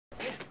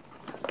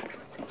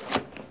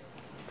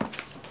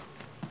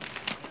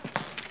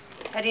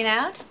Heading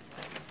out?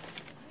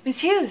 Miss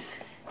Hughes.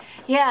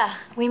 Yeah,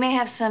 we may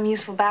have some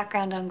useful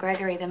background on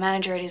Gregory, the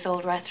manager at his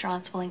old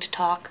restaurant's willing to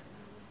talk.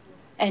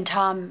 And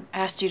Tom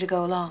asked you to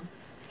go along?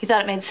 He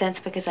thought it made sense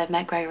because I've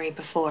met Gregory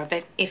before,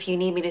 but if you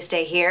need me to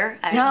stay here,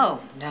 No,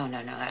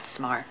 that's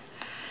smart.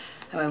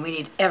 I mean, we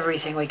need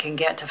everything we can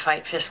get to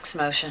fight Fisk's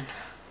motion.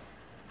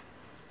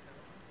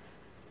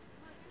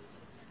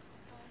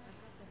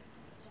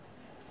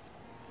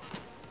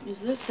 Is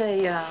this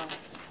a,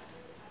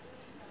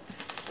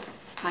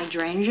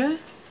 hydrangea?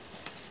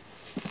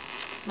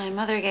 My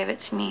mother gave it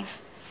to me.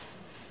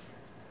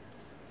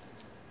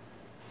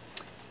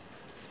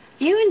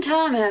 You and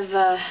Tom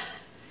have,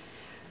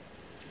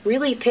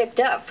 really picked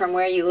up from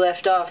where you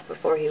left off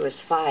before he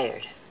was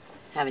fired,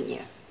 haven't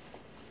you?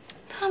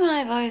 Tom and I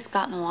have always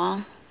gotten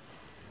along.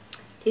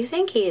 Do you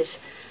think he is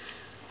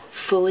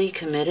fully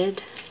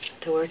committed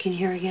to working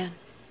here again?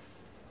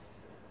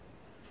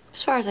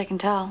 As far as I can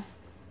tell.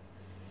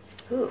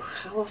 Ooh,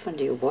 how often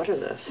do you water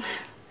this?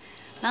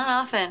 Not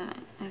often.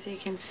 As you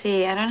can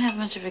see, I don't have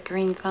much of a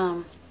green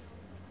thumb.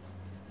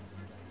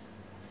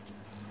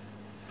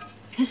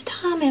 Has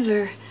Tom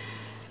ever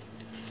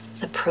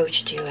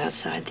approached you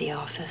outside the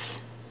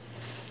office?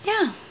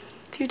 Yeah,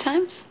 a few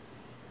times.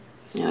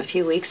 You know, a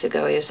few weeks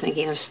ago, he was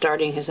thinking of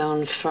starting his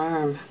own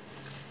firm.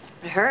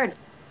 I heard.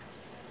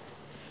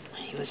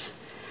 He was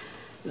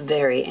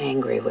very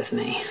angry with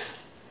me.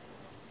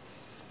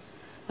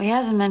 Well, he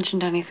hasn't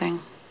mentioned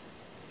anything.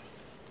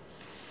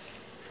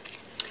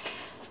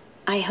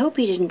 I hope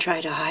he didn't try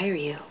to hire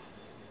you.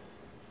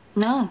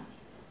 No.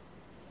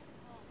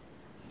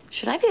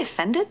 Should I be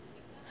offended?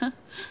 Huh?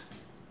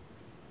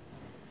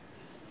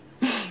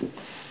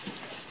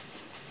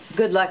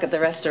 Good luck at the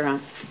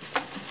restaurant.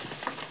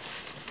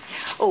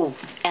 Oh,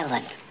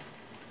 Ellen.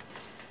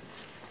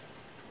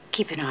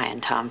 Keep an eye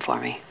on Tom for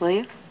me, will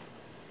you?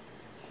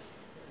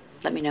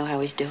 Let me know how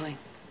he's doing.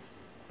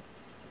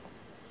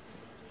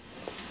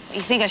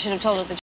 You think I should have told her the